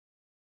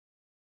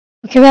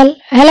Okay, well,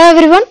 hello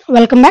everyone,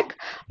 welcome back.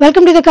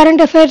 Welcome to the current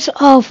affairs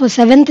of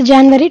 7th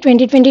January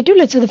 2022.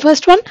 Let's do the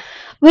first one.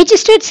 Which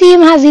state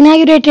CM has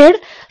inaugurated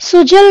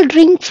Sujal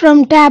Drink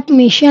from Tap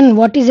mission?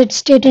 What is its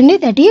state andi?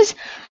 That is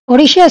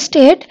Odisha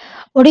state.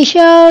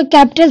 Odisha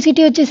capital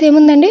city వచ్చేసి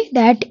ఏముందండి?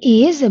 That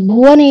is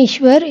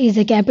Bhubaneswar is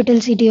the capital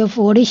city of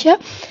Odisha.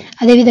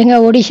 అదేవిధంగా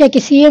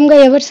ఒడిషాకి సీఎంగా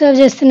ఎవరు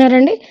serve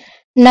చేస్తున్నారండి?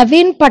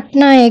 Naveen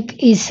Patnaik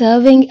is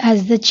serving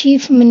as the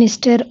chief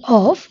minister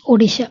of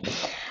Odisha.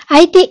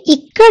 అయితే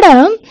ఇక్కడ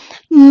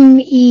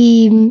ఈ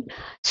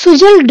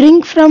Sujal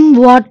drink from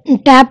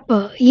tap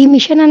ఈ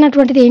మిషన్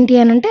అన్నటువంటిది ఏంటి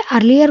అని అంటే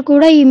అర్లియర్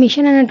కూడా ఈ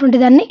మిషన్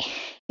అన్నటువంటి దాన్ని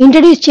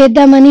ఇంట్రడ్యూస్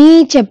చేద్దామని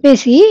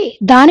చెప్పేసి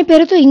దాని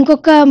పేరుతో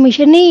ఇంకొక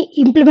మిషన్ని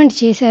ఇంప్లిమెంట్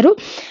చేశారు.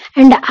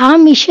 అండ్ ఆ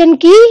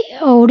మిషన్కి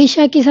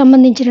ఒడిషాకి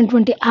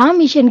సంబంధించినటువంటి ఆ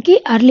మిషన్కి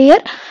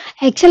అర్లియర్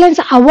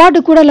ఎక్సలెన్స్ అవార్డు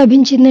కూడా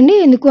లభించిందండి.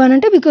 ఎందుకు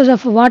అనంటే బికాస్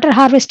ఆఫ్ వాటర్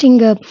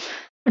హార్వెస్టింగ్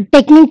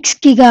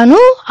టెక్నిక్స్కి గాను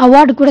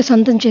అవార్డు కూడా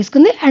సొంతం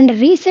చేసుకుంది. అండ్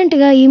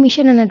రీసెంట్గా ఈ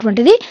మిషన్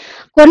అన్నటువంటిది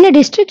కొన్ని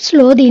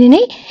డిస్ట్రిక్ట్స్లో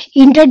దీనిని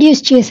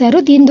ఇంట్రడ్యూస్ చేశారు.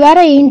 దీని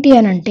ద్వారా ఏంటి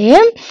అనంటే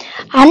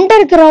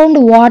అండర్ గ్రౌండ్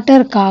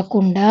వాటర్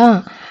కాకుండా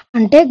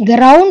అంటే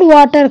గ్రౌండ్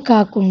వాటర్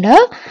కాకుండా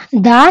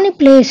దాని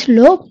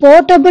ప్లేస్లో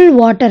పోర్టబుల్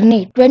వాటర్ని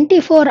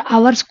 24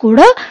 hours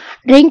కూడా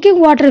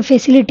డ్రింకింగ్ వాటర్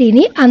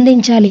ఫెసిలిటీని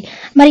అందించాలి.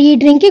 మరి ఈ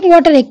డ్రింకింగ్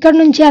వాటర్ ఎక్కడి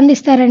నుంచి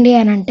అందిస్తారండి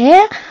అని అంటే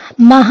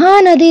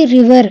మహానది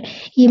రివర్.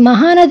 ఈ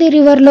మహానది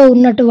రివర్లో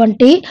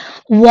ఉన్నటువంటి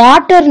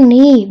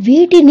వాటర్ని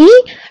వీటిని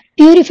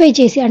ప్యూరిఫై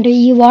చేసి అంటే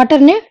ఈ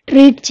వాటర్ని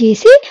ట్రీట్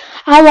చేసి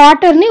ఆ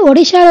వాటర్ని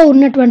ఒడిశాలో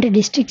ఉన్నటువంటి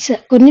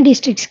కొన్ని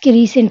డిస్ట్రిక్ట్స్కి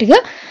రీసెంట్గా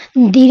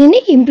దీనిని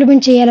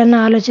ఇంప్లిమెంట్ చేయాలన్న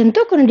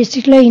ఆలోచనతో కొన్ని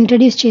డిస్ట్రిక్ట్లో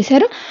ఇంట్రడ్యూస్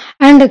చేశారు.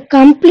 అండ్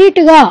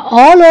కంప్లీట్గా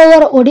all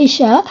over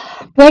Odisha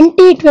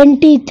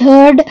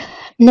 2023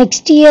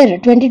 next year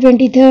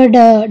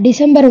 2023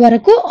 December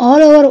వరకు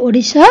ఆల్ ఓవర్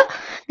ఒడిషా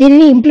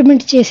దీనిని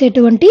ఇంప్లిమెంట్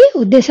చేసేటువంటి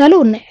ఉద్దేశాలు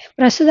ఉన్నాయి.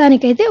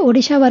 ప్రస్తుతానికైతే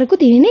ఒడిషా వరకు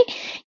దీనిని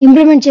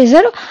ఇంప్లిమెంట్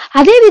చేశారు.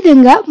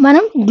 అదేవిధంగా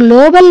మనం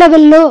గ్లోబల్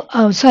లెవెల్లో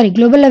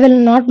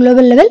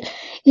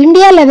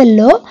ఇండియా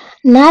లెవెల్లో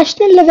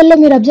నేషనల్ లెవెల్లో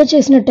మీరు అబ్జర్వ్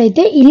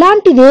చేసినట్టయితే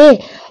ఇలాంటిదే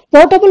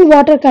పోర్టబుల్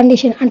వాటర్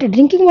కండిషన్ అంటే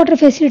డ్రింకింగ్ వాటర్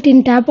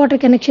ఫెసిలిటీని ట్యాప్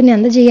వాటర్ కనెక్షన్ని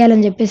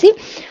అందజేయాలని చెప్పేసి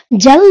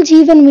జల్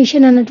జీవన్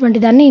మిషన్ అన్నటువంటి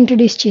దాన్ని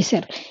ఇంట్రడ్యూస్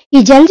చేశారు.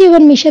 ఈ జల్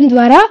జీవన్ మిషన్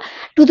ద్వారా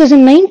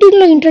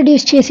 2019లో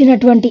ఇంట్రడ్యూస్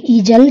చేసినటువంటి ఈ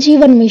జల్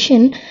జీవన్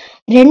మిషన్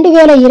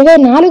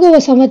 2024వ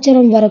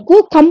సంవత్సరం వరకు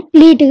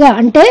కంప్లీట్గా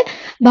అంటే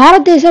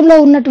భారతదేశంలో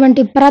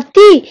ఉన్నటువంటి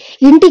ప్రతి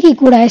ఇంటికి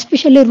కూడా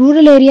ఎస్పెషల్లీ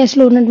రూరల్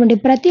ఏరియాస్లో ఉన్నటువంటి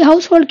ప్రతి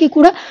హౌస్ హోల్డ్కి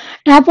కూడా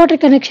ట్యాప్ వాటర్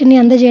కనెక్షన్ని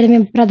అందజేయడమే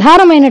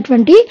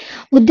ప్రధానమైనటువంటి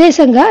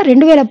ఉద్దేశంగా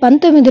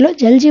 2019లో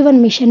జల్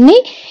జీవన్ మిషన్ని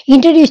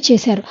ఇంట్రడ్యూస్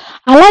చేశారు.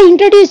 అలా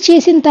ఇంట్రడ్యూస్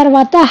చేసిన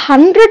తర్వాత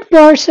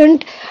 100%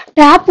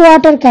 ట్యాప్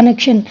వాటర్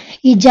కనెక్షన్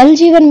ఈ జల్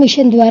జీవన్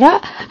మిషన్ ద్వారా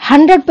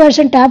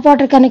 100% ట్యాప్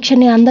వాటర్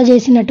కనెక్షన్ని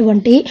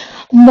అందజేసినటువంటి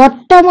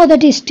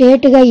మొట్టమొదటి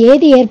స్టేట్గా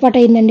ఏది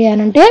ఏర్పాటైందండి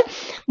అని అంటే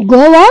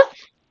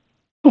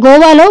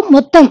గోవాలో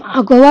మొత్తం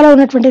ఆ గోవాలో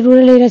ఉన్నటువంటి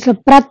రూరల్ ఏరియాస్లో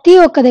ప్రతి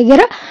ఒక్క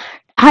దగ్గర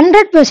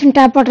 100%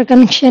 ట్యాప్ వాటర్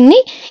కనెక్షన్ని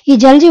ఈ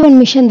జల్ జీవన్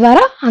మిషన్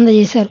ద్వారా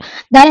అందజేశారు.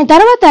 దాని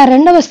తర్వాత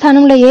 2వ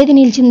స్థానంలో ఏది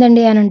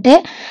నిలిచిందండి అని అంటే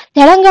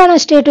తెలంగాణ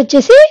స్టేట్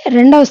వచ్చేసి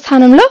 2వ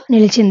స్థానంలో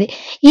నిలిచింది.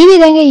 ఈ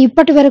విధంగా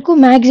ఇప్పటి వరకు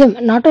మ్యాక్సిమం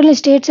నాట్ ఓన్లీ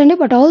స్టేట్స్ అండి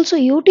బట్ ఆల్సో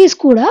యూటీస్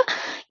కూడా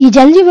ఈ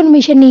జల్ జీవన్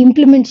మిషన్ని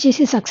ఇంప్లిమెంట్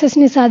చేసి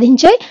సక్సెస్ని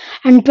సాధించాయి.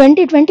 అండ్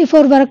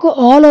 2024 వరకు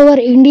ఆల్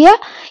ఓవర్ ఇండియా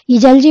ఈ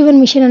జల్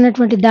జీవన్ మిషన్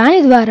అన్నటువంటి దాని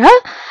ద్వారా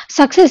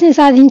సక్సెస్ని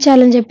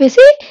సాధించాలని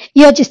చెప్పేసి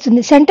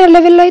యోచిస్తుంది. సెంట్రల్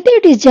లెవెల్లో అయితే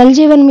it is Jal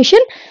Jeevan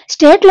machine,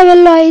 state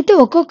లెవెల్లో అయితే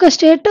ఒక్కొక్క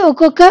స్టేట్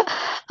ఒక్కొక్క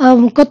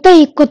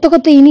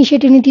కొత్త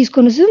ఇనిషియేటివ్ని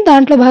తీసుకొని వస్తుంది.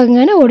 దాంట్లో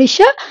భాగంగానే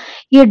ఒడిషా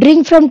ఈ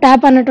డ్రింక్ ఫ్రమ్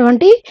ట్యాప్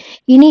అన్నటువంటి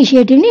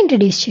ఇనిషియేటివ్ని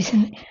ఇంట్రడ్యూస్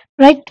చేసింది.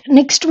 Right,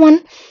 next one.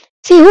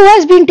 See who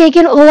has been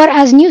taken over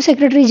as new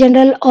Secretary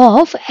General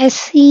of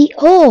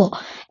SCO.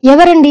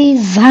 ఎవరండి?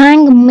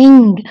 Zhang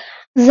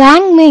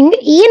Ming.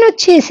 ఈయన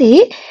వచ్చేసి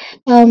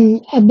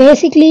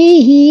బేసిక్లీ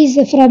హీఈస్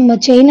ఫ్రమ్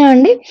చైనా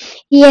అండి.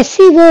 ఈ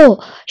SCO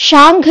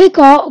షాంఘై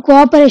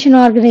కోఆపరేషన్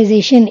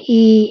ఆర్గనైజేషన్.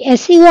 ఈ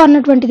SCO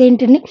అన్నటువంటిది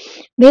ఏంటండి?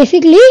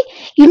 బేసిక్లీ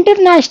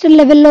ఇంటర్నేషనల్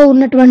లెవెల్లో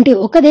ఉన్నటువంటి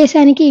ఒక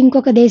దేశానికి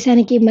ఇంకొక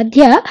దేశానికి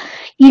మధ్య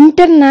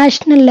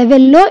ఇంటర్నేషనల్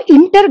లెవెల్లో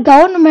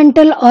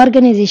గవర్నమెంటల్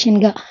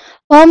ఆర్గనైజేషన్గా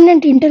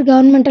పర్మనెంట్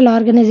గవర్నమెంటల్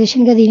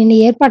ఆర్గనైజేషన్గా దీనిని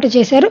ఏర్పాటు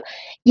చేశారు.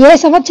 ఏ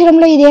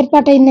సంవత్సరంలో ఇది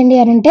ఏర్పాటైందండి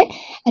అని అంటే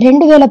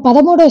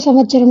 2013వ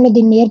సంవత్సరంలో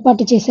దీన్ని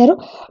ఏర్పాటు చేశారు.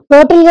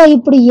 టోటల్గా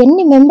ఇప్పుడు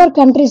ఎన్ని మెంబర్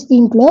కంట్రీస్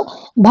దీంట్లో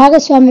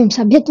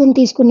సభ్యత్వం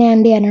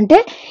తీసుకున్నాయండి అని అంటే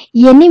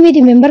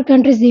 8 మెంబర్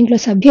కంట్రీస్ దీంట్లో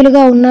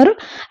సభ్యులుగా ఉన్నారు.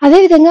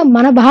 అదేవిధంగా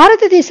మన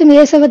భారతదేశం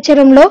ఏ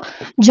సంవత్సరంలో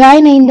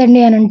జాయిన్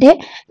అయిందండి అని అంటే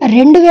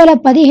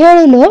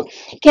 2017లో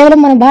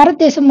కేవలం మన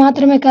భారతదేశం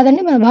మాత్రమే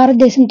కాదండి, మన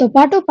భారతదేశంతో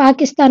పాటు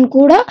పాకిస్తాన్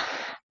కూడా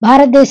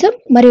భారతదేశం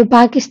మరియు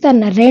పాకిస్తాన్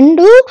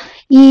రెండు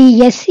ఈ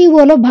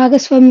SCOలో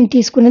భాగస్వామ్యం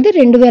తీసుకున్నది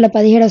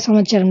 2017వ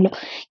సంవత్సరంలో.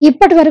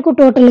 ఇప్పటి వరకు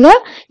టోటల్గా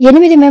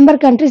 8 మెంబర్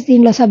కంట్రీస్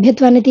దీనిలో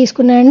సభ్యత్వాన్ని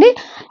తీసుకున్నాయండి.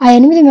 ఆ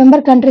 8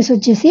 మెంబర్ కంట్రీస్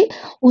వచ్చేసి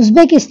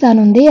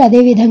ఉజ్బెకిస్తాన్ ఉంది,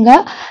 అదేవిధంగా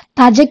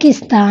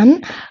తజకిస్తాన్,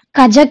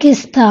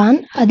 కజకిస్తాన్,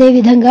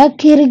 అదేవిధంగా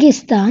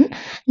కిర్గిస్తాన్,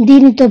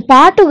 దీనితో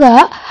పాటుగా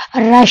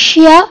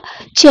Russia,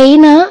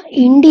 China,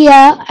 India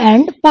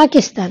and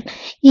Pakistan.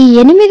 ఈ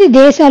 8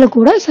 దేశాలు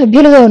కూడా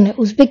సభ్యులుగా ఉన్నాయి.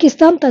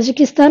 ఉజ్బెకిస్తాన్,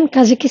 తజికిస్తాన్,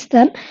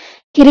 కజకిస్తాన్,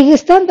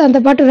 కిర్గిస్తాన్,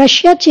 దాంతోపాటు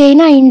రష్యా,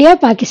 చైనా, ఇండియా,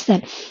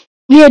 పాకిస్తాన్.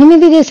 ఈ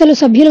 8 దేశాలు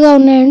సభ్యులుగా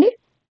ఉన్నాయండి.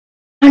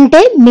 అంటే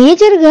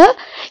మేజర్‌గా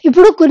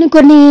ఇప్పుడు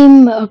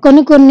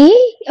కొన్ని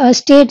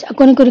స్టేట్స్,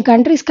 కొన్ని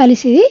కంట్రీస్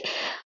కలిసి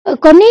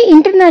కొన్ని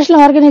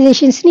ఇంటర్నేషనల్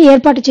ఆర్గనైజేషన్స్‌ని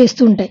ఏర్పాటు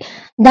చేస్తూ ఉంటాయి.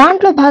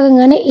 దాంట్లో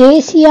భాగంగానే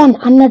ఏసియాన్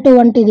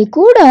అన్నటువంటిది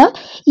కూడా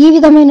ఈ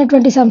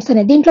విధమైనటువంటి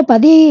సంస్థనే. దీంట్లో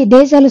 10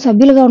 దేశాలు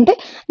సభ్యులుగా ఉంటాయి.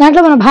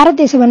 దాంట్లో మన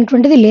భారతదేశం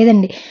అనేటువంటిది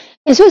లేదండి.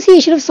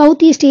 Association of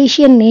south east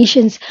Asian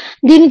nations,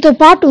 దీనితో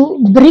పాటు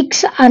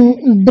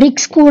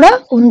బ్రిక్స్ కూడా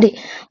ఉంది.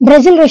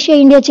 Brazil, Russia,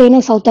 India, China,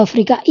 south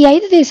Africa ఈ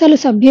 5 దేశాలు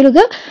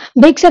సభ్యులుగా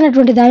బ్రిక్స్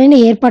అన్నటువంటి దానిని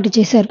ఏర్పాటు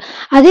చేశారు.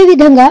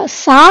 అదేవిధంగా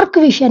సార్క్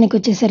విషయానికి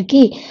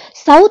వచ్చేసరికి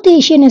south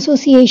Asian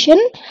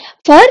association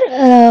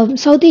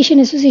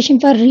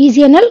for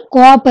regional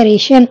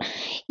cooperation.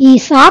 ఈ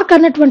సార్క్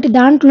అన్నటువంటి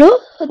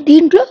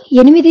దీంట్లో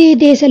 8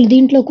 దేశాలు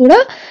దీంట్లో కూడా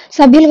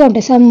సభ్యులుగా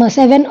ఉంటాయి.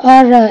 7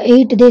 or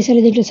 8 దేశాలు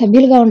దీంట్లో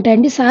సభ్యులుగా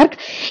ఉంటాయండి సార్క్.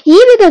 ఈ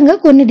విధంగా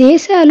కొన్ని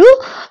దేశాలు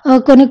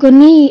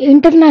కొన్ని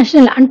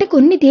ఇంటర్నేషనల్, అంటే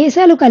కొన్ని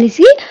దేశాలు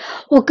కలిసి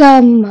ఒక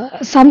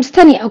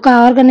సంస్థని, ఒక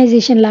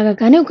ఆర్గనైజేషన్ లాగా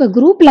కానీ, ఒక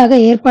గ్రూప్ లాగా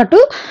ఏర్పాటు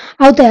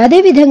అవుతాయి.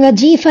 అదేవిధంగా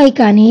G5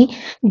 కానీ,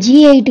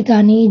 G8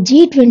 కానీ,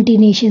 G20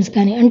 నేషన్స్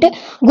కానీ, అంటే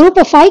group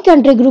of 5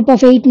 country, group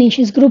of 8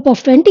 nations, group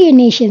of 20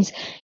 nations,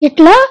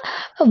 ఇట్లా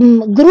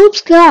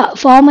గ్రూప్స్‌గా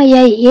ఫామ్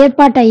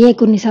ఏర్పాటయ్యాయి.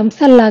 కొన్ని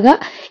సంస్థల్లాగా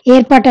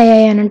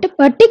ఏర్పాటయ్యాయి అని అంటే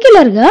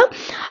పర్టిక్యులర్‌గా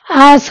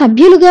ఆ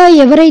సభ్యులుగా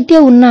ఎవరైతే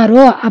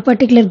ఉన్నారో ఆ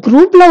పర్టిక్యులర్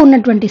గ్రూప్‌లో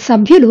ఉన్నటువంటి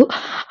సభ్యులు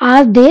ఆ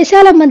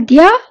దేశాల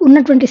మధ్య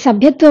ఉన్నటువంటి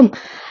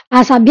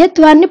ఆ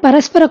సభ్యత్వాన్ని,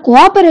 పరస్పర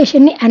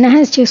కోఆపరేషన్‌ని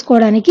ఎన్హాన్స్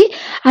చేసుకోవడానికి,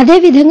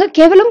 అదేవిధంగా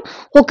కేవలం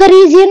ఒక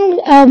రీజియన్,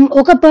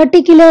 ఒక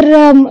పర్టిక్యులర్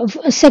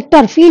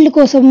సెక్టార్, ఫీల్డ్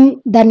కోసం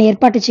దాన్ని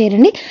ఏర్పాటు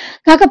చేయరండి.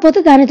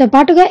 కాకపోతే దానితో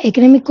పాటుగా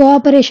ఎకనామిక్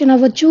కోఆపరేషన్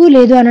అవ్వచ్చు,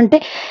 లేదు అనంటే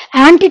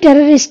యాంటీ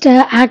టెర్రరిస్ట్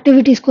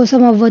యాక్టివిటీస్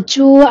కోసం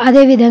అవ్వచ్చు,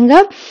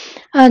 అదేవిధంగా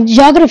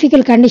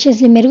జియోగ్రఫికల్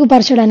కండిషన్స్‌ని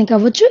మెరుగుపరచడానికి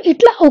అవ్వచ్చు.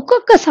 ఇట్లా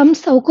ఒక్కొక్క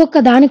సంస్థ ఒక్కొక్క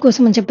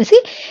దానికోసం అని చెప్పేసి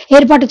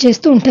ఏర్పాటు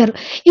చేస్తూ ఉంటారు.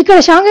 ఇక్కడ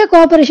షాంఘై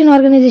కోఆపరేషన్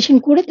ఆర్గనైజేషన్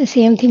కూడా ది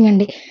సేమ్ థింగ్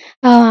అండి.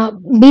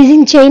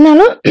 బీజింగ్,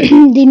 చైనాలో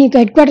దీని యొక్క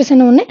హెడ్ క్వార్టర్స్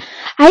అనేవి ఉన్నాయి.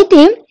 అయితే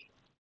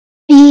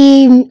ఈ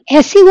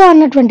ఎస్సీఓ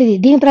అన్నటువంటిది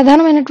దీని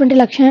ప్రధానమైనటువంటి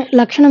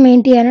లక్షణం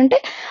ఏంటి అని అంటే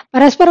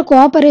పరస్పర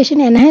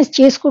కోఆపరేషన్ ఎన్హాన్స్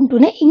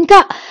చేసుకుంటూనే ఇంకా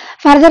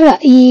ఫర్దర్‌గా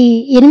ఈ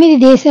 8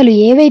 దేశాలు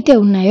ఏవైతే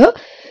ఉన్నాయో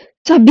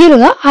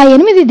సభ్యులుగా, ఆ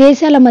 8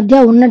 దేశాల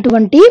మధ్య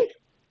ఉన్నటువంటి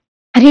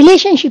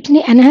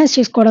రిలేషన్‌షిప్స్‌ని ఎన్హాన్స్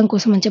చేసుకోవడం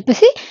కోసం అని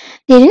చెప్పేసి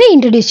దీనిని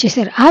ఇంట్రడ్యూస్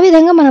చేశారు. ఆ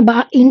విధంగా మన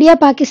ఇండియా,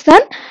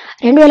 పాకిస్తాన్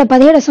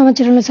 2017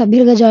 సంవత్సరంలో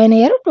సభ్యులుగా జాయిన్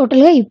అయ్యారు.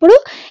 టోటల్‌గా ఇప్పుడు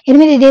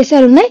 8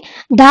 దేశాలు ఉన్నాయి.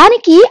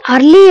 దానికి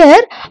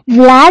అర్లియర్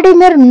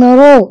వ్లాడిమిర్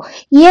నొరోవ్,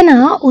 ఈయన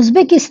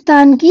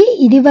ఉజ్బెకిస్తాన్‌కి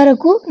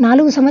ఇదివరకు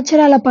 4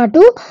 సంవత్సరాల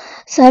పాటు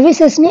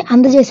సర్వీసెస్‌ని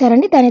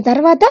అందజేశారండి. దాని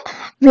తర్వాత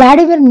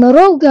వ్లాడిమిర్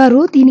నొరోవ్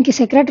గారు దీనికి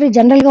సెక్రటరీ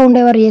జనరల్‌గా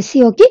ఉండేవారు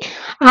ఎస్సీఓకి.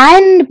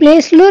 ఆయన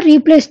ప్లేస్‌లో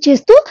రీప్లేస్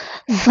చేస్తూ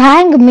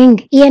జాంగ్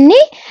మింగ్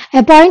ఈయన్ని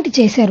అపాయింట్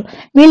చేశారు.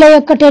 వీళ్ళ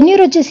యొక్క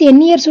టెన్యూర్ వచ్చేసి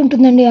ఎన్ని ఇయర్స్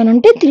ఉంటుందండి అని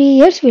అంటే 3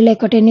 ఇయర్స్ వీళ్ళ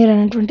యొక్క టెన్యూర్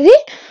అనేటువంటిది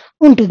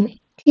ఉంటుంది.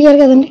 క్లియర్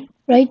కదండి?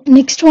 Right.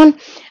 Next one,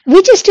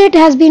 which state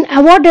has been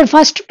awarded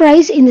first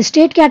prize in the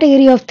state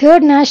category of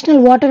 3rd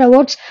national water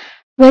awards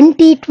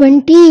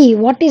 2020?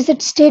 What is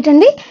that state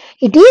అండి?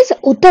 It is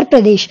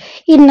Uttar Pradesh.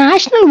 ఈ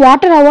నేషనల్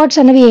వాటర్ అవార్డ్స్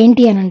అనేవి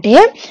ఏంటి అని అంటే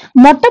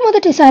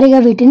మొట్టమొదటిసారిగా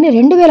వీటిని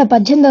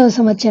 2018వ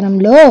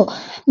సంవత్సరంలో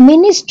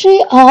మినిస్ట్రీ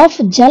ఆఫ్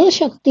జల్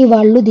శక్తి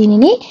వాళ్ళు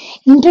దీనిని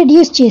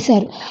ఇంట్రడ్యూస్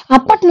చేశారు.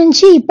 అప్పటి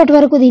నుంచి ఇప్పటి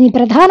వరకు దీని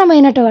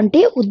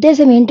ప్రధానమైనటువంటి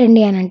ఉద్దేశం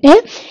ఏంటండి అని అంటే,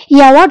 ఈ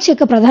అవార్డ్స్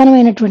యొక్క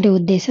ప్రధానమైనటువంటి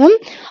ఉద్దేశం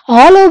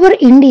ఆల్ ఓవర్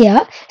ఇండియా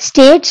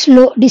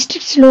స్టేట్స్‌లో,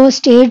 డిస్ట్రిక్ట్స్‌లో,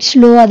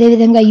 స్టేట్స్‌లో,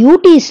 అదేవిధంగా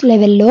యూటీస్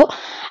లెవెల్లో,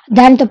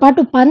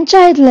 దాంతోపాటు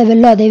పంచాయత్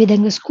లెవెల్లో,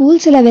 అదేవిధంగా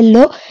స్కూల్స్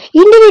లెవెల్లో,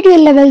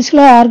 ఇండివిజువల్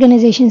లెవెల్స్‌లో,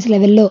 ఆర్గనైజేషన్స్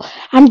లెవెల్లో,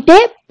 అంటే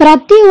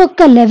ప్రతి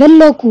ఒక్క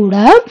లెవెల్లో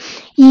కూడా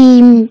ఈ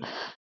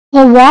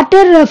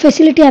వాటర్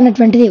ఫెసిలిటీ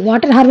అన్నటువంటిది,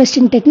 వాటర్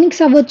హార్వెస్టింగ్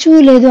టెక్నిక్స్ అవ్వచ్చు,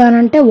 లేదు అని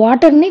అంటే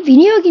వాటర్ని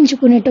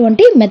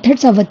వినియోగించుకునేటువంటి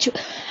మెథడ్స్ అవ్వచ్చు,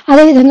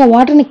 అదేవిధంగా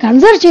వాటర్ని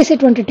కన్జర్వ్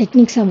చేసేటువంటి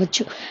టెక్నిక్స్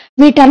అవ్వచ్చు,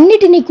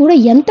 వీటన్నిటినీ కూడా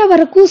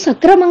ఎంతవరకు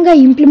సక్రమంగా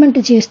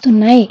ఇంప్లిమెంట్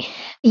చేస్తున్నాయి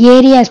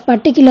ఏరియాస్,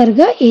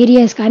 పర్టిక్యులర్‌గా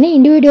ఏరియాస్ కానీ,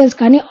 ఇండివిజువల్స్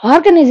కానీ,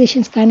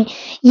 ఆర్గనైజేషన్స్ కానీ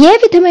ఏ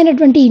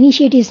విధమైనటువంటి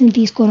ఇనిషియేటివ్స్‌ని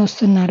తీసుకొని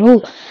వస్తున్నారు,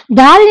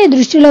 దానిని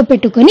దృష్టిలో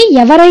పెట్టుకొని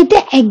ఎవరైతే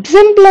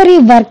ఎగ్జాంపులరీ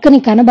వర్క్‌ని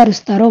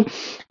కనబరుస్తారో,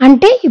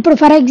 అంటే ఇప్పుడు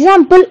ఫర్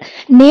ఎగ్జాంపుల్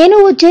నేను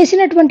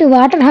చేసినటువంటి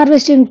వాటర్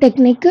హార్వెస్టింగ్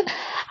టెక్నిక్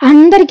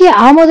అందరికీ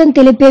ఆమోదం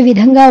తెలిపే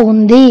విధంగా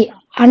ఉంది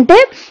అంటే,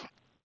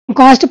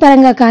 కాస్ట్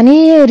పరంగా కానీ,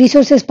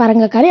 రిసోర్సెస్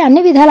పరంగా కానీ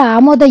అన్ని విధాల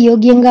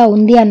ఆమోదయోగ్యంగా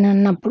ఉంది అని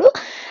అన్నప్పుడు,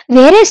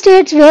 వేరే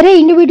స్టేట్స్, వేరే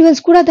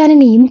ఇండివిజువల్స్ కూడా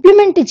దానిని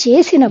ఇంప్లిమెంట్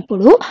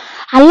చేసినప్పుడు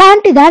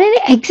అలాంటి దానిని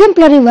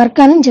ఎగ్జాంపులరీ వర్క్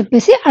అని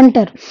చెప్పేసి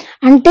అంటారు.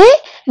 అంటే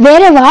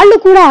వేరే వాళ్ళు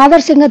కూడా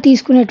ఆదర్శంగా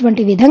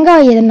తీసుకునేటువంటి విధంగా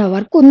ఏదైనా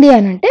వర్క్ ఉంది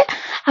అని అంటే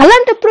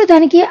అలాంటప్పుడు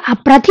దానికి ఆ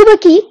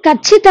ప్రతిభకి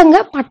ఖచ్చితంగా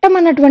పట్టం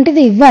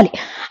అన్నటువంటిది ఇవ్వాలి.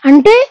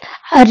 అంటే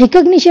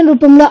రికగ్నిషన్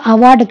రూపంలో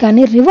అవార్డు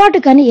కానీ, రివార్డ్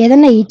కానీ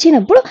ఏదన్నా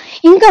ఇచ్చినప్పుడు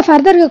ఇంకా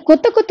ఫర్దర్‌గా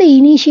కొత్త కొత్త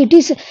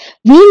ఇనిషియేటివ్స్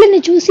వీళ్ళని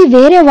చూసి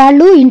వేరే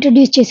వాళ్ళు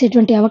ఇంట్రొడ్యూస్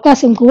చేసేటువంటి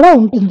అవకాశం కూడా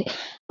ఉంటుంది.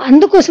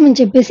 అందుకోసమని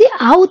చెప్పేసి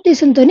ఆ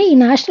ఉద్దేశంతోనే ఈ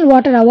నేషనల్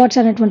వాటర్ అవార్డ్స్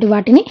అనేటువంటి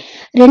వాటిని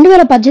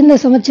 2018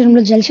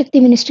 సంవత్సరంలో జలశక్తి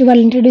మినిస్ట్రీ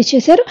వాళ్ళు ఇంట్రొడ్యూస్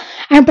చేశారు.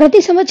 అండ్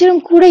ప్రతి సంవత్సరం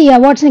కూడా ఈ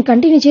అవార్డ్స్‌ని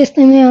కంటిన్యూ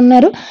చేస్తూనే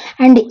ఉన్నారు.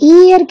 అండ్ ఈ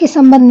ఇయర్‌కి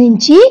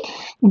సంబంధించి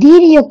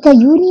దీని యొక్క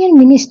యూనియన్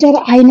మినిస్టర్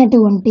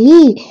అయినటువంటి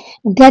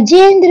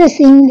గజేంద్ర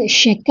సింగ్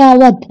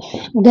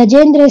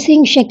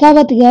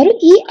షెకావత్ గారు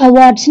ఈ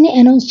అవార్డ్స్‌ని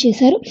అనౌన్స్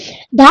చేశారు.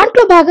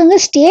 దాంట్లో భాగంగా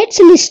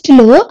స్టేట్స్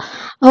లిస్టులో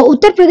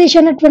ఉత్తరప్రదేశ్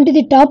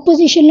అన్నటువంటిది టాప్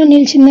పొజిషన్‌లో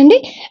నిలిచిందండి.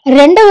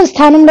 2వ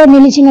స్థానంలో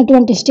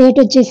నిలిచినటువంటి స్టేట్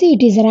వచ్చేసి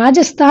ఇట్ ఈస్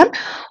రాజస్థాన్.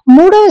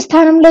 3వ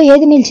స్థానంలో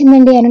ఏది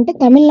నిలిచిందండి అనంటే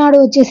తమిళనాడు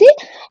వచ్చేసి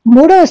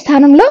 3వ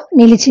స్థానంలో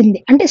నిలిచింది.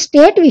 అంటే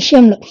స్టేట్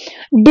విషయంలో.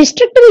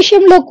 డిస్ట్రిక్ట్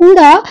విషయంలో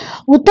కూడా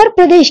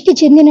ఉత్తరప్రదేశ్‌కి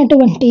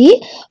చెందినటువంటి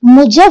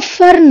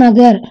ముజఫర్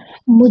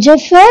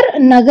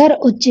నగర్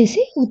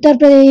వచ్చేసి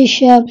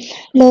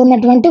ఉత్తరప్రదేశ్‌లో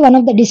ఉన్నటువంటి వన్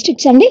ఆఫ్ ద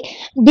డిస్ట్రిక్ట్స్ అండి.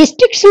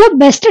 డిస్ట్రిక్ట్స్‌లో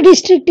బెస్ట్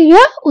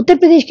డిస్ట్రిక్ట్‌గా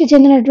ఉత్తరప్రదేశ్‌కి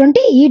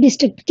చెందినటువంటి ఈ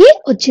డిస్ట్రిక్ట్‌కి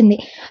వచ్చింది.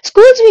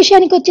 స్కూల్స్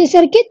విషయానికి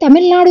వచ్చేసరికి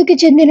తమిళనాడుకి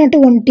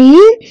చెందినటువంటి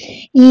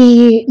ఈ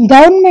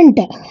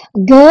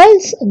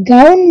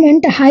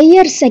government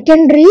higher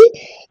secondary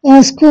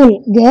school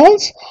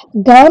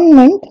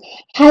government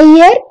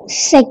higher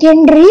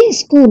secondary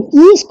school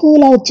ఈ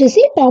స్కూల్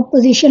వచ్చేసి టాప్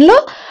పొజిషన్లో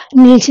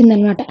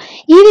నిలిచిందనమాట.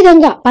 ఈ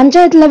విధంగా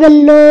పంచాయత్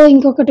లెవెల్లో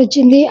ఇంకొకటి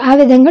వచ్చింది. ఆ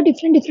విధంగా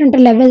డిఫరెంట్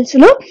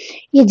లెవెల్స్లో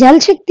ఈ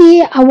జలశక్తి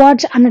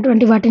అవార్డ్స్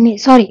అన్నటువంటి వాటిని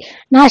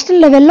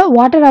నేషనల్ లెవెల్లో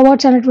వాటర్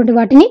అవార్డ్స్ అన్నటువంటి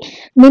వాటిని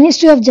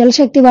మినిస్ట్రీ ఆఫ్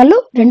జలశక్తి వాళ్ళు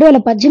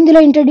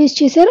 2018లో ఇంట్రడ్యూస్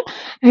చేశారు.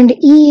 అండ్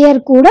ఈ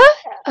ఇయర్ కూడా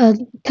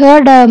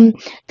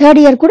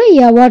థర్డ్ ఇయర్ కూడా ఈ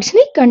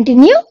అవార్డ్స్ని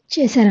కంటిన్యూ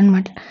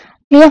చేశారనమాట.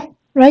 Clear?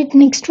 Right,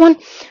 next one.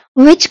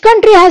 Which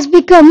country has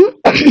become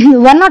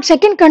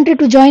 102nd country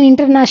to join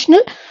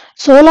International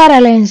Solar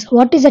Alliance?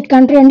 What is that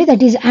country అండి?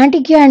 That is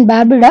Antigua and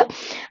Barbuda.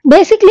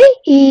 Basically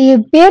ఈ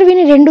పేరు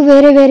విని రెండు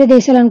వేరే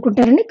దేశాలు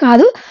అనుకుంటారండి.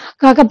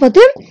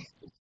 కాకపోతే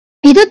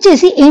ఇది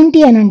వచ్చేసి ఏంటి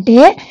అని అంటే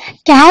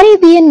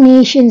క్యారిబియన్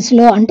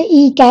నేషన్స్లో, అంటే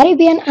ఈ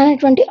క్యారిబియన్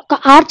అనేటువంటి ఒక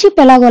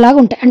ఆర్చిపెలాగో లాగా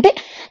ఉంటాయి. అంటే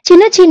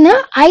చిన్న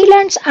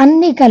ఐలాండ్స్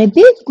అన్ని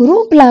కలిపి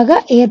గ్రూప్ లాగా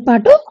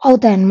ఏర్పాటు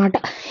అవుతాయి అన్నమాట.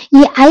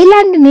 ఈ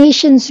ఐలాండ్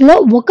నేషన్స్లో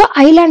ఒక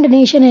ఐలాండ్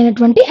నేషన్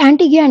అయినటువంటి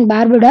యాంటిగ్యా అండ్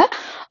బార్బుడా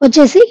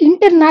వచ్చేసి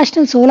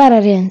ఇంటర్నేషనల్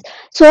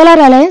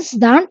సోలార్ అలయన్స్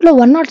దాంట్లో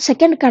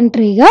 102nd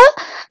కంట్రీగా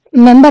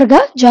మెంబర్గా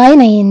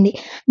జాయిన్ అయ్యింది.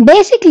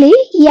 బేసిక్లీ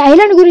ఈ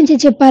ఐలాండ్ గురించి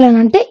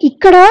చెప్పాలనంటే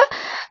ఇక్కడ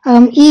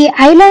ఈ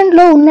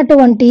ఐలాండ్లో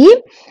ఉన్నటువంటి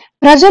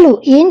ప్రజలు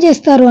ఏం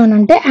చేస్తారు అని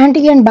అంటే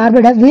యాంటిగ్యా అండ్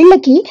బార్బుడా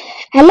వీళ్ళకి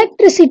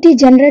ఎలక్ట్రిసిటీ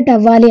జనరేట్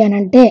అవ్వాలి అని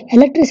అంటే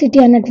ఎలక్ట్రిసిటీ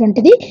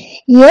అన్నటువంటిది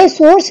ఏ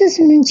సోర్సెస్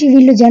నుంచి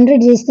వీళ్ళు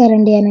జనరేట్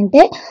చేస్తారండి అని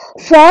అంటే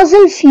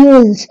ఫాసిల్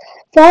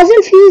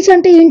ఫ్యూల్స్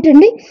అంటే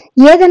ఏంటండి?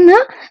 ఏదన్నా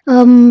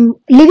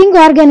లివింగ్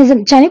ఆర్గానిజం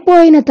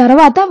చనిపోయిన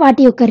తర్వాత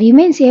వాటి యొక్క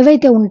రిమైన్స్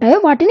ఏవైతే ఉంటాయో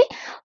వాటిని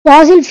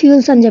ఫాసిల్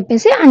ఫ్యూల్స్ అని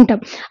చెప్పేసి అంటాం.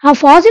 ఆ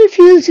ఫాసిల్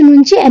ఫ్యూల్స్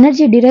నుంచి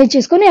ఎనర్జీ డిరైవ్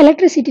చేసుకొని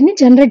ఎలక్ట్రిసిటీని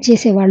జనరేట్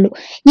చేసేవాళ్ళు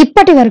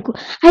ఇప్పటి వరకు.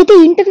 అయితే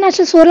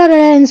ఇంటర్నేషనల్ సోలార్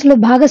అలయన్స్లో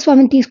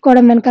భాగస్వామ్యం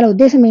తీసుకోవడం వెనకాల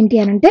ఉద్దేశం ఏంటి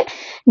అని అంటే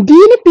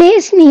దీని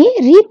ప్లేస్ని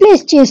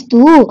రీప్లేస్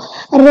చేస్తూ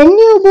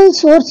రెన్యూవబుల్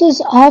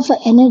సోర్సెస్ ఆఫ్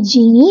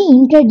ఎనర్జీని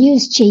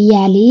ఇంట్రడ్యూస్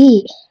చేయాలి,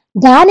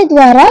 దాని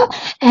ద్వారా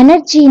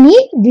ఎనర్జీని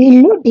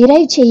వీళ్ళు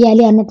డిరైవ్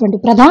చేయాలి అన్నటువంటి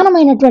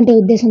ప్రధానమైనటువంటి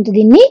ఉద్దేశంతో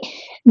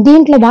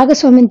దీంట్లో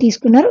భాగస్వామ్యం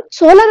తీసుకున్నారు.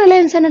 సోలార్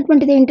అలయన్స్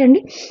అన్నటువంటిది ఏంటండి?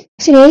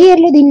 అసలు ఏ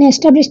ఇయర్లో దీన్ని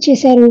ఎస్టాబ్లిష్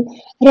చేశారు?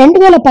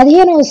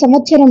 2015వ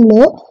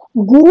సంవత్సరంలో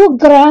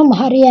గురుగ్రామ్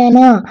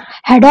హర్యానా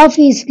హెడ్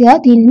ఆఫీస్గా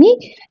దీన్ని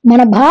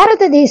మన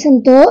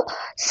భారతదేశంతో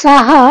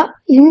సహా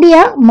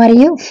ఇండియా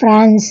మరియు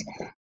ఫ్రాన్స్,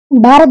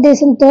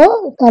 భారతదేశంతో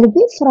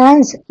కలిపి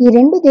ఫ్రాన్స్ ఈ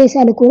రెండు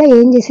దేశాలు కూడా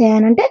ఏం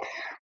చేశాయనంటే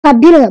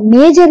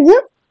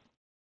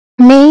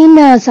మెయిన్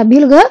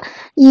సభ్యులుగా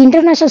ఈ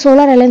ఇంటర్నేషనల్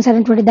సోలార్ అలయన్స్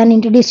అనేటువంటి దాన్ని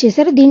ఇంట్రడ్యూస్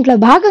చేశారు. దీంట్లో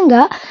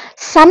భాగంగా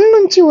సన్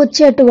నుంచి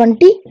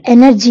వచ్చేటువంటి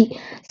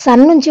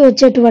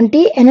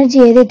ఎనర్జీ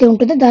ఏదైతే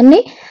ఉంటుందో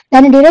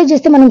దాన్ని డిరైవ్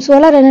చేస్తే మనం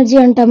సోలార్ ఎనర్జీ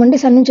అంటామండి.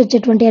 సన్ నుంచి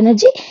వచ్చేటువంటి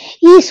ఎనర్జీ,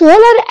 ఈ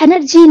సోలార్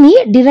ఎనర్జీని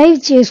డిరైవ్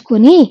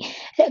చేసుకొని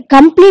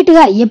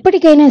కంప్లీట్గా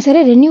ఎప్పటికైనా సరే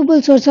రెన్యూబుల్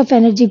సోర్స్ ఆఫ్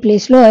ఎనర్జీ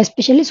ప్లేస్లో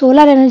ఎస్పెషల్లీ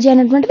సోలార్ ఎనర్జీ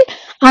అనేటువంటిది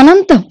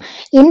అనంతం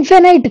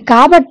ఇన్ఫినైట్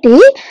కాబట్టి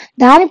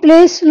దాని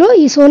ప్లేస్లో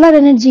ఈ సోలార్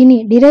ఎనర్జీని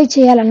డిరైవ్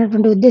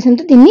చేయాలన్నటువంటి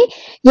ఉద్దేశంతో దీన్ని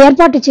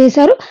ఏర్పాటు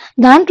చేశారు.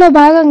 దాంట్లో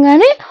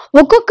భాగంగానే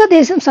ఒక్కొక్క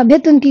దేశం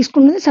సభ్యత్వం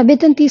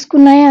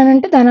తీసుకున్నాయి అని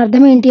అంటే దాని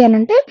అర్థం ఏంటి అని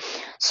అంటే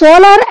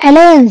సోలార్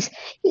అలయన్స్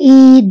ఈ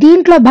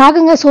దీంట్లో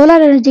భాగంగా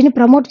సోలార్ ఎనర్జీని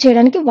ప్రమోట్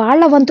చేయడానికి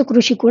వాళ్ళ వంతు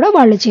కృషి కూడా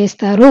వాళ్ళు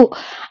చేస్తారు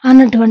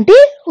అన్నటువంటి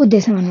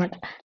ఉద్దేశం అన్నమాట.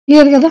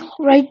 క్లియర్ కదా?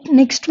 Right,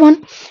 next one.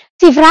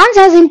 France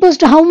has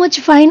imposed how much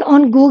fine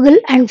on Google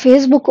and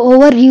Facebook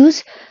over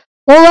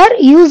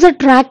user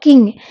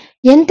tracking?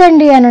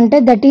 ఎంతండి అని అంటే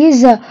దట్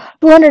ఈజ్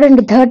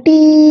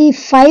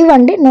 235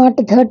 అండి, నాట్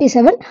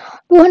 37,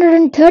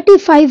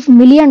 $235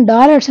 million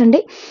అండి.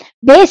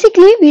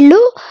 బేసిక్లీ వీళ్ళు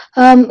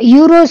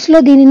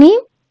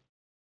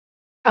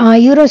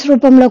యూరోస్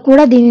రూపంలో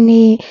కూడా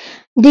దీనిని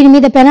దీని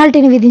మీద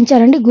పెనాల్టీని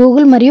విధించారండి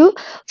గూగుల్ మరియు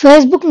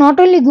Facebook. Not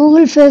only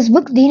Google,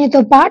 Facebook,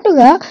 దీనితో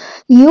పాటుగా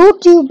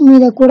యూట్యూబ్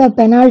మీద కూడా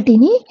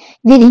పెనాల్టీని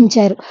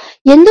విధించారు.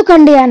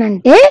 ఎందుకండి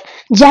అనంటే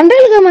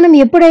జనరల్గా మనం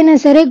ఎప్పుడైనా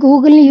సరే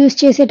గూగుల్ని యూజ్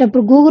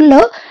చేసేటప్పుడు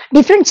గూగుల్లో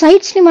డిఫరెంట్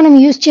సైట్స్ని మనం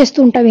యూజ్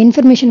చేస్తూ ఉంటాం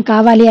ఇన్ఫర్మేషన్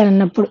కావాలి అని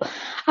అన్నప్పుడు.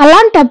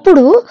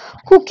 అలాంటప్పుడు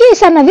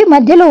కుకీస్ అన్నవి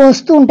మధ్యలో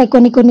వస్తూ ఉంటాయి.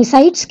 కొన్ని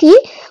సైట్స్కి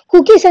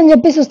కుకీస్ అని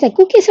చెప్పేసి వస్తాయి.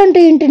 కుకీస్ అంటే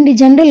ఏంటండి?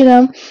 జనరల్గా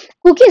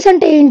కుకీస్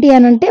అంటే ఏంటి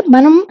అని అంటే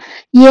మనం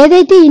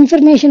ఏదైతే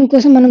ఇన్ఫర్మేషన్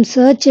కోసం మనం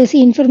సర్చ్ చేసి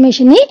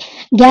ఇన్ఫర్మేషన్ని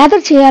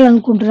గ్యాదర్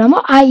చేయాలనుకుంటున్నామో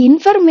ఆ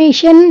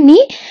ఇన్ఫర్మేషన్ని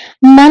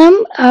మనం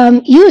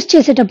యూజ్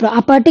చేసేటప్పుడు, ఆ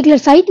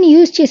పర్టికులర్ సైట్ని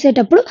యూజ్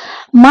చేసేటప్పుడు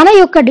మన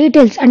యొక్క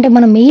డీటెయిల్స్ అంటే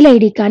మన మెయిల్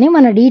ఐడి కానీ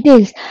మన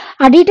డీటెయిల్స్,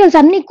 ఆ డీటెయిల్స్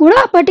అన్నీ కూడా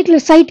ఆ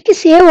పర్టికులర్ సైట్కి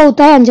సేవ్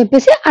అవుతాయి అని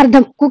చెప్పేసి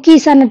అర్థం.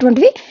 కుకీస్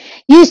అన్నటువంటివి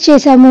యూజ్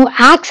చేసాము,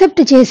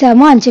 యాక్సెప్ట్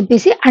చేసాము అని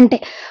చెప్పేసి అంటే.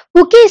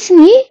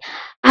 కుకీస్ని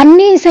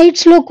అన్ని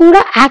సైట్స్లో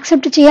కూడా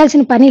యాక్సెప్ట్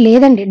చేయాల్సిన పని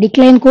లేదండి,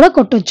 డిక్లైన్ కూడా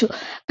కొట్టొచ్చు.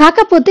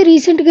 కాకపోతే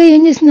రీసెంట్గా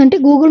ఏం చేసిందంటే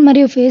గూగుల్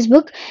మరియు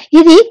ఫేస్బుక్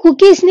ఇది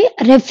కుకీస్ని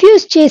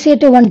రెఫ్యూజ్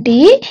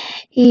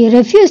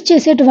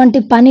చేసేటువంటి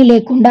పని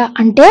లేకుండా,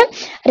 అంటే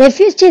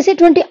రెఫ్యూజ్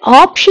చేసేటువంటి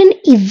ఆప్షన్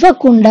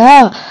ఇవ్వకుండా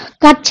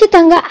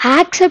ఖచ్చితంగా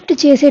యాక్సెప్ట్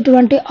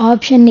చేసేటువంటి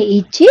ఆప్షన్ని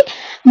ఇచ్చి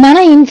మన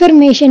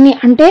ఇన్ఫర్మేషన్ని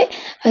అంటే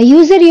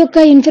యూజర్ యొక్క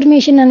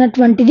ఇన్ఫర్మేషన్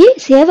అన్నటువంటిది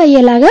సేవ్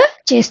అయ్యేలాగా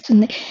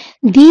చేస్తుంది.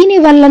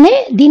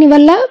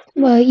 దీనివల్ల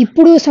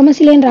ఇప్పుడు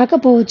సమస్యలు ఏం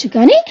రాకపోవచ్చు,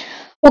 కానీ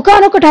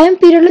ఒకానొక టైం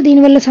పీరియడ్లో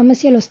దీనివల్ల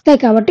సమస్యలు వస్తాయి.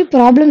 కాబట్టి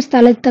ప్రాబ్లమ్స్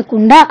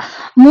తలెత్తకుండా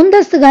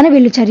ముందస్తుగానే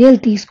వీళ్ళు చర్యలు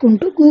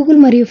తీసుకుంటూ గూగుల్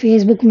మరియు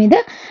ఫేస్బుక్ మీద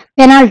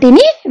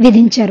పెనాల్టీని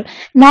విధించారు.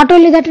 నాట్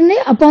ఓన్లీ దట్ అండి,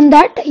 అపాన్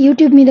దాట్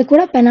యూట్యూబ్ మీద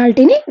కూడా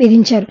పెనాల్టీని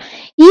విధించారు.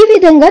 ఈ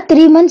విధంగా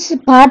 3 months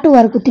పాటు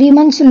వరకు 3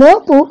 months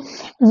లోపు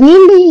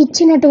వీళ్ళు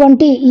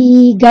ఇచ్చినటువంటి ఈ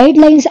గైడ్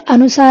లైన్స్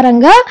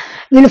అనుసారంగా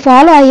వీళ్ళు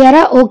ఫాలో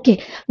అయ్యారా? ఓకే.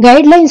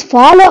 గైడ్ లైన్స్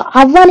ఫాలో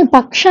అవ్వని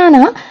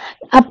పక్షాన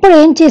అప్పుడు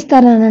ఏం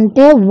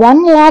చేస్తారనంటే 1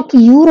 lakh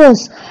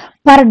euros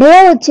పర్ డే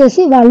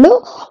వచ్చేసి వాళ్ళు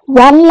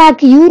 1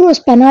 lakh euros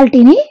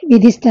పెనాల్టీని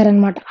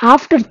విధిస్తారనమాట.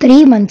 After 3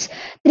 months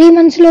 3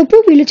 months లోపు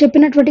వీళ్ళు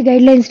చెప్పినటువంటి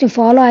గైడ్ లైన్స్ని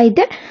ఫాలో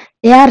అయితే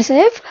they are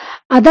safe.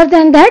 Other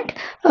than that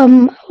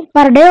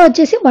per day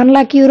వచ్చేసి 1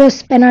 lakh euros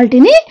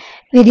పెనాల్టీని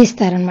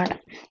విధిస్తారనమాట.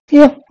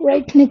 Clear?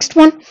 Right. Next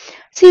one.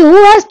 who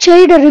has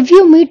chaired a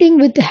review meeting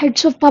with the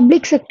heads of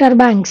public sector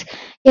banks?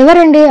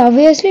 ఎవరండి?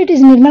 Obviously it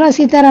is Nirmala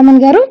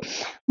Sitharaman గారు.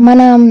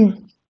 మన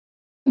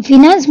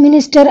finance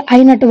minister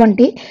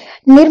అయినటువంటి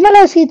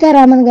నిర్మలా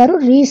సీతారామన్ గారు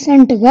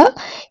రీసెంట్గా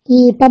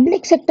ఈ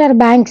public sector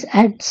banks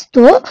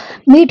హెడ్స్తో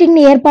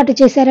మీటింగ్ని ఏర్పాటు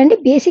చేశారండి.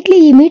 బేసిక్లీ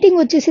ఈ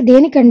మీటింగ్ వచ్చేసి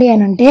దేనికండి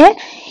అని అంటే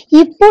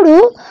ఇప్పుడు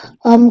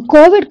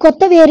కోవిడ్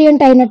కొత్త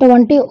వేరియంట్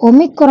అయినటువంటి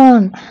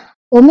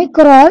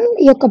ఒమిక్రాన్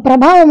యొక్క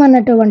ప్రభావం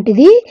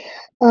అన్నటువంటిది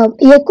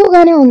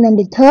ఎక్కువగానే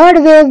ఉందండి. 3rd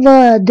వేవ్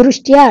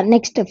దృష్ట్యా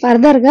నెక్స్ట్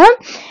ఫర్దర్గా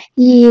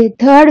ఈ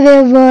 3rd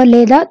వేవ్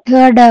లేదా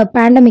 3rd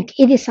పాండమిక్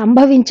ఇది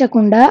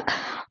సంభవించకుండా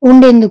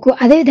ఉండేందుకు,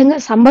 అదేవిధంగా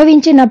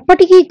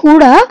సంభవించినప్పటికీ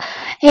కూడా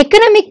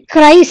ఎకనామిక్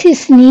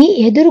క్రైసిస్ని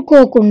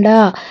ఎదుర్కోకుండా,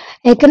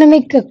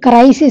 ఎకనామిక్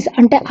క్రైసిస్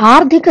అంటే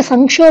ఆర్థిక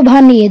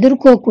సంక్షోభాన్ని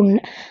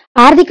ఎదుర్కోకుండా,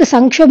 ఆర్థిక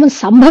సంక్షోభం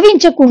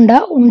సంభవించకుండా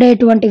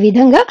ఉండేటువంటి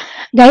విధంగా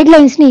గైడ్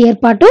లైన్స్ని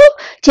ఏర్పాటు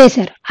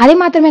చేశారు. అది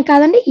మాత్రమే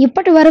కాదండి,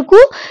 ఇప్పటి వరకు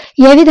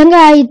ఏ విధంగా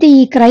అయితే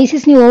ఈ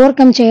క్రైసిస్ని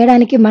ఓవర్కమ్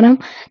చేయడానికి మనం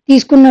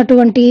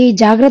తీసుకున్నటువంటి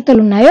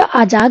జాగ్రత్తలు ఉన్నాయో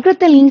ఆ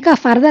జాగ్రత్తలు ఇంకా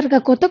ఫర్దర్గా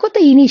కొత్త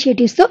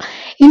ఇనిషియేటివ్స్తో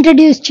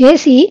ఇంట్రడ్యూస్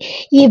చేసి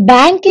ఈ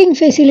బ్యాంకింగ్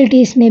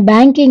ఫెసిలిటీస్ని,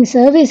 బ్యాంకింగ్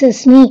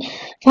సర్వీసెస్ని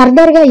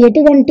ఫర్దర్గా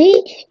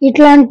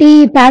ఇట్లాంటి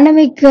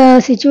పాండమిక్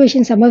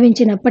సిచ్యువేషన్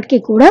సంభవించినప్పటికీ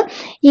కూడా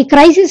ఈ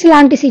క్రైసిస్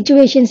లాంటి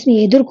సిచ్యువేషన్స్ని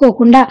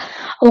ఎదుర్కోకుండా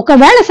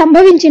ఒకవేళ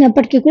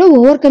సంభవించినప్పటికీ కూడా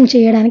ఓవర్కమ్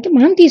చేయడానికి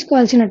మనం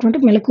తీసుకోవాల్సినటువంటి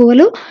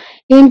మెలకువలు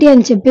ఏంటి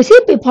అని చెప్పేసి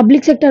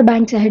పబ్లిక్ సెక్టర్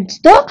బ్యాంక్స్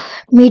హెడ్స్తో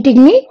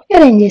మీటింగ్ని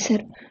అరేంజ్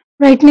చేశారు.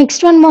 Right.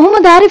 Next one.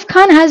 Mohammad Arif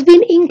Khan has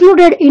been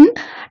included in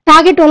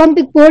Target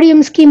Olympic Podium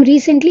scheme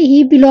recently. He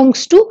belongs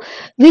to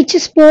which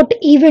sport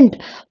event?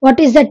 What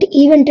is that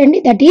event అండి?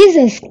 That is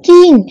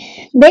skiing.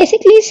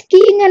 Basically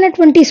skiing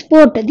అన్నటువంటి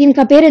sport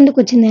దీనికి ఆ పేరు ఎందుకు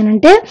వచ్చింది అని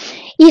అంటే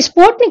ఈ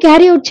స్పోర్ట్ని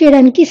క్యారీ అవుట్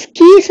చేయడానికి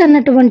స్కీస్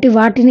అన్నటువంటి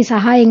వాటిని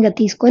సహాయంగా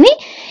తీసుకొని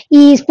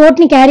ఈ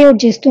స్పోర్ట్ని క్యారీ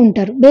అవుట్ చేస్తూ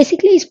ఉంటారు.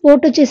 బేసిక్లీ ఈ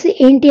స్పోర్ట్ వచ్చేసి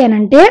ఏంటి అని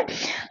అంటే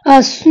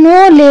స్నో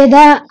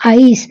లేదా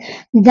ఐస్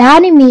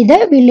దాని మీద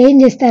వీళ్ళు ఏం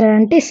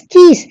చేస్తారంటే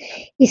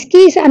ఈ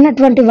స్కీస్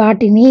అన్నటువంటి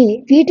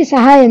వీటి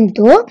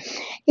సహాయంతో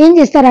ఏం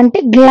చేస్తారంటే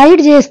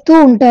గ్లైడ్ చేస్తూ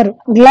ఉంటారు.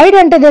 గ్లైడ్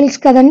అంటే తెలుసు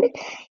కదండి,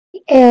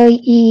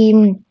 ఈ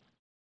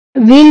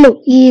వీళ్ళు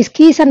ఈ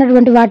స్కీస్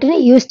అన్నటువంటి వాటిని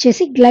యూజ్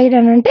చేసి గ్లైడ్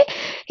అని అంటే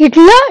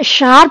ఇట్లా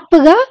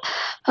షార్ప్గా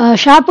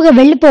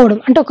వెళ్ళిపోవడం,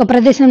 అంటే ఒక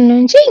ప్రదేశం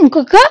నుంచి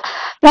ఇంకొక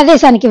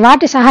ప్రదేశానికి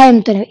వాటి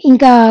సహాయంతోనే,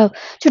 ఇంకా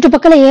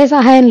చుట్టుపక్కల ఏ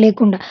సహాయం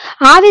లేకుండా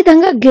ఆ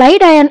విధంగా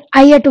గ్లైడ్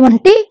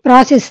అయ్యేటువంటి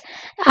ప్రాసెస్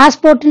ఆ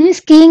స్పోర్ట్ని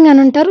స్కీయింగ్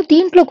అని అంటారు.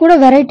 దీంట్లో కూడా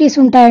వెరైటీస్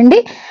ఉంటాయండి.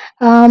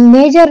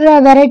 మేజర్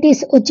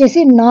వెరైటీస్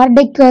వచ్చేసి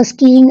నార్డిక్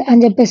స్కీయింగ్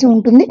అని చెప్పేసి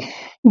ఉంటుంది.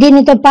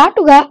 దీనితో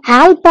పాటుగా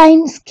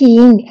ఆల్పైన్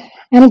స్కీయింగ్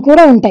అని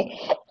కూడా ఉంటాయి.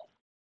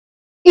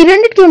 ఈ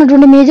రెండింటికి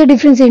ఉన్నటువంటి మేజర్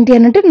డిఫరెన్స్ ఏంటి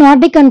అని అంటే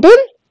నార్డిక్ అంటే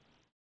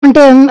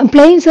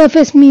ప్లెయిన్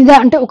సర్ఫేస్ మీద,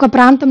 అంటే ఒక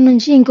ప్రాంతం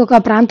నుంచి ఇంకొక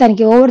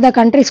ప్రాంతానికి ఓవర్ ద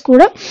కంట్రీస్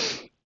కూడా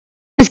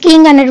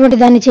స్కీయింగ్ అనేటువంటి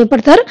దాన్ని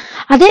చేపడతారు.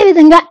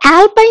 అదేవిధంగా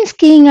ఆల్పైన్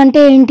స్కీయింగ్ అంటే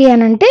ఏంటి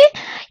అని అంటే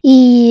ఈ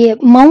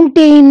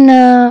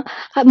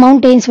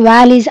మౌంటైన్స్,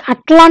 వ్యాలీస్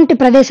అట్లాంటి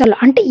ప్రదేశాలు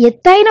అంటే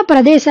ఎత్తైన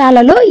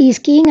ప్రదేశాలలో ఈ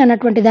స్కీయింగ్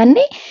అన్నటువంటి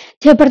దాన్ని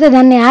చేపడితే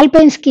దాన్ని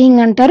ఆల్పైన్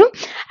స్కీయింగ్ అంటారు.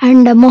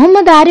 అండ్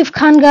మొహమ్మద్ ఆరిఫ్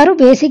ఖాన్ గారు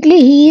basically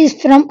he is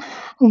from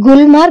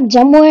Gulmarg,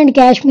 Jammu and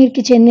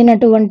కాశ్మీర్కి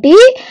చెందినటువంటి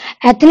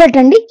అథ్లెట్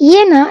అండి.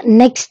 ఈయన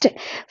నెక్స్ట్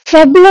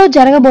ఫెబ్లో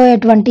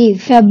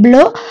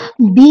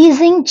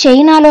బీజింగ్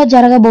చైనాలో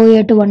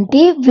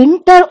జరగబోయేటువంటి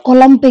వింటర్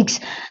ఒలింపిక్స్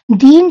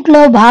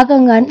దీంట్లో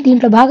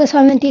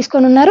భాగస్వామ్యం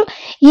తీసుకొని ఉన్నారు.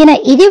 ఈయన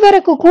ఇది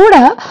వరకు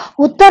కూడా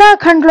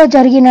ఉత్తరాఖండ్లో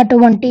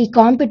జరిగినటువంటి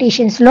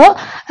కాంపిటీషన్స్లో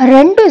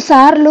 2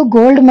 సార్లు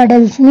గోల్డ్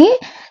మెడల్స్ని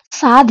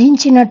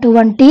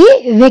సాధించినటువంటి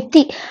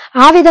వ్యక్తి.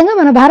 ఆ విధంగా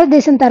మన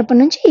భారతదేశం తరపు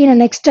నుంచి ఈయన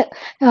నెక్స్ట్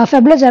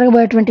ఫెబ్లో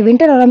జరగబోయేటువంటి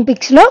వింటర్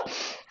ఒలింపిక్స్లో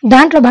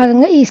దాంట్లో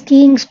భాగంగా ఈ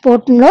స్కీయింగ్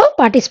స్పోర్ట్లో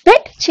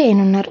పార్టిసిపేట్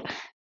చేయనున్నారు.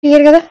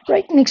 క్లియర్ కదా?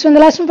 Right. Next one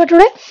the last one for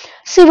today.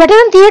 So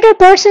veteran theatre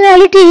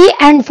personality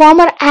and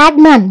farmer add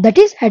man,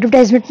 that is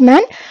advertisement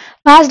man,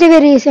 passed away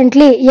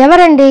recently.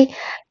 ఎవరండి?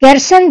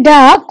 గెర్సన్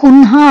డా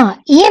కున్హా.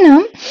 ఈయన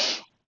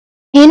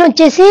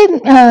వచ్చేసి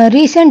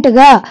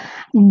రీసెంట్గా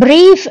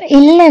బ్రీఫ్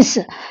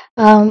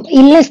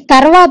ఇల్నెస్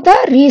తర్వాత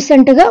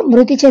రీసెంట్గా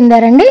మృతి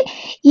చెందారండి.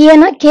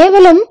 ఈయన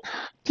కేవలం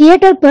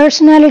థియేటర్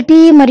పర్సనాలిటీ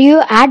మరియు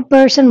యాడ్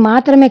పర్సన్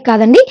మాత్రమే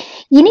కాదండి.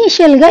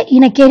 ఇనీషియల్గా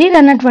ఈయన కెరీర్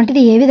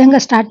అన్నటువంటిది ఏ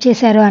విధంగా స్టార్ట్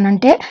చేశారు అని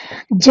అంటే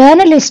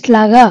జర్నలిస్ట్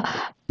లాగా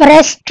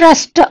ప్రెస్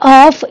ట్రస్ట్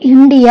ఆఫ్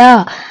ఇండియా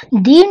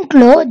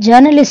దీంట్లో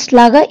జర్నలిస్ట్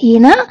లాగా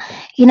ఈయన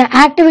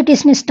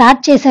యాక్టివిటీస్ని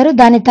స్టార్ట్ చేశారు.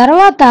 దాని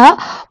తర్వాత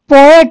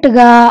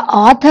పోయట్గా,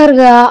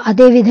 ఆథర్గా,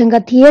 అదేవిధంగా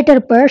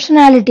థియేటర్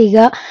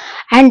పర్సనాలిటీగా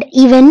అండ్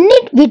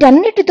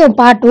వీటన్నిటితో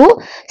పాటు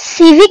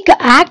సివిక్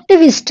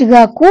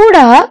యాక్టివిస్ట్గా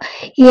కూడా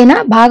ఈయన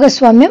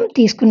భాగస్వామ్యం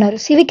తీసుకున్నారు.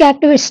 సివిక్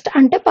యాక్టివిస్ట్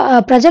అంటే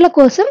ప్రజల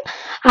కోసం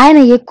ఆయన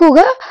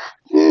ఎక్కువగా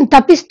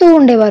తప్పిస్తూ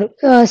ఉండేవారు.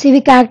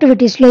 సివిక్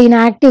యాక్టివిటీస్లో ఈయన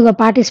యాక్టివ్గా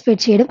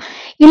పార్టిసిపేట్ చేయడం,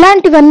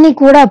 ఇలాంటివన్నీ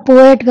కూడా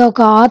పోయట్గా,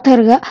 ఒక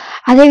ఆథర్గా,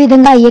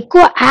 అదేవిధంగా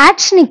ఎక్కువ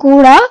యాడ్స్ని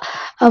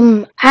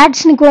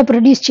కూడా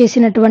ప్రొడ్యూస్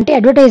చేసినటువంటి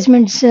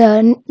అడ్వర్టైజ్మెంట్స్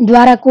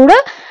ద్వారా కూడా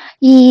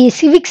ఈ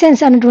సివిక్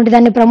సెన్స్ అనేటువంటి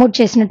దాన్ని ప్రమోట్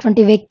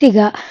చేసినటువంటి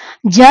వ్యక్తిగా,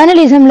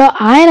 జర్నలిజంలో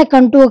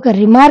ఆయనకంటూ ఒక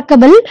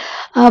రిమార్కబుల్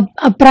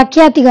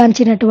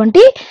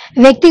ప్రఖ్యాతిగాంచినటువంటి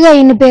వ్యక్తిగా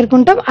ఈయన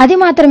పేర్కొంటాం. అది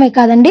మాత్రమే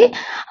కాదండి,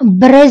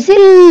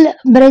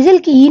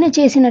 బ్రెజిల్కి ఈయన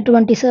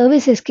చేసినటువంటి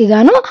సర్వీసెస్కి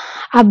గాను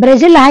ఆ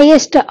బ్రెజిల్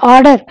హైయెస్ట్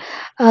ఆర్డర్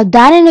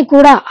దానిని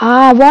కూడా, ఆ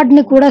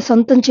అవార్డుని కూడా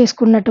సొంతం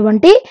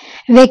చేసుకున్నటువంటి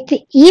వ్యక్తి.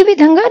 ఈ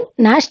విధంగా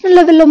నేషనల్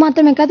లెవెల్లో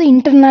మాత్రమే కాదు,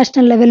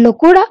 ఇంటర్నేషనల్ లెవెల్లో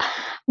కూడా,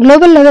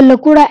 గ్లోబల్ లెవెల్లో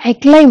కూడా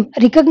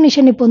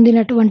రికగ్నిషన్ని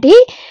పొందినటువంటి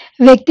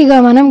వ్యక్తిగా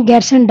మనం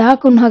గెర్సన్ డా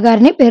కున్హా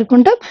గారిని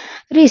పేర్కొంటాం.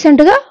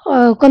 రీసెంట్గా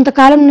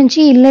కొంతకాలం నుంచి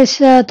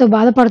ఇల్నెస్తో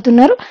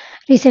బాధపడుతున్నారు.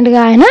 రీసెంట్గా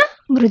ఆయన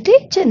మృతి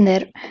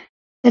చెందారు.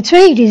 That's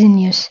why it is in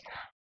news.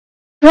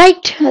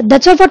 Right,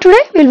 that's all for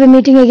today. We'll be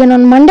meeting again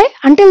on Monday.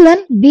 Until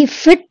then, be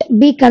fit,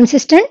 be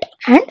consistent,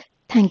 and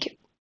thank you.